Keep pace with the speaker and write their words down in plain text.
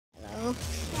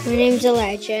My name's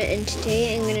Elijah, and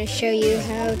today I'm going to show you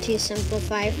how to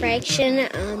simplify a fraction.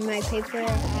 On my paper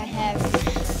I have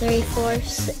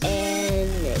 3/4 and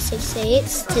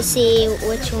 6/8 to see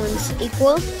which one's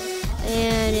equal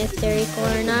and if they're equal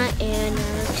or not, and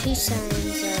our two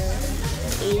signs are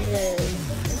either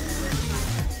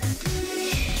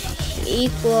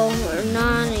equal or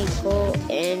non-equal,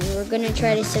 and we're going to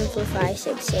try to simplify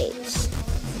 6/8.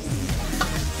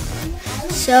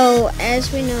 So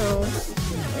as we know,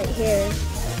 right here,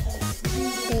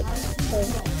 6 plus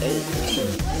 8.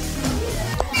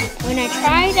 When I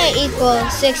try to equal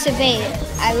 6/8,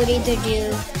 I would either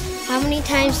do how many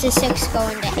times does 6 go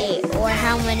into 8, or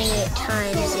how many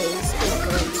times is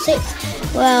equal to 6.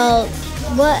 Well,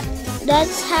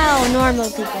 that's how normal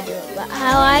people do it. But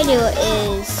how I do it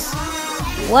is,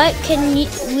 what can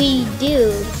we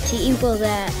do to equal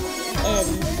that in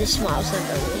the smallest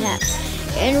number we have?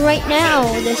 And right now,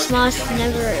 the smallest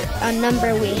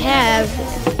number we have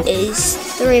is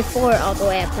 3/4 all the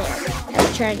way up there.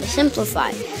 I'm trying to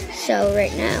simplify. So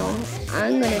right now,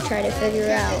 I'm going to try to figure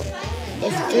out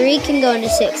if 3 can go into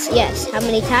 6. Yes. How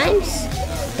many times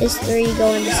does 3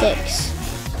 go into 6?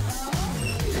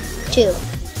 2.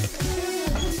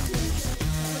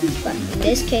 But in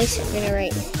this case, I'm going to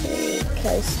write 3,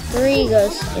 because 3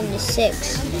 goes into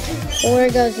 6. 4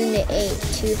 goes into 8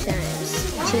 2 times.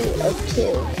 2 of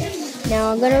 2.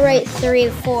 Now I'm going to write 3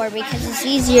 of 4 because it's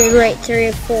easier to write 3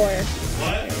 of 4.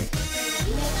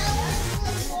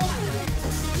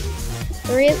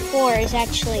 3 of 4 is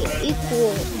actually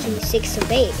equal to 6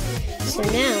 of 8. So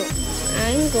now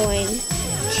I'm going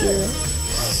to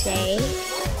say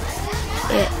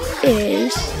it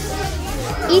is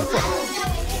equal.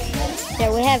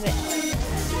 There we have it.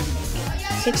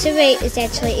 6 of 8 is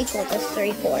actually equal to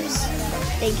 3/4.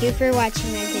 Thank you for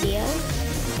watching my video,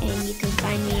 and you can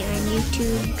find me on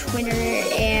YouTube, Twitter,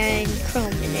 and Chrome,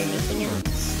 and anything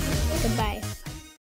else. Goodbye.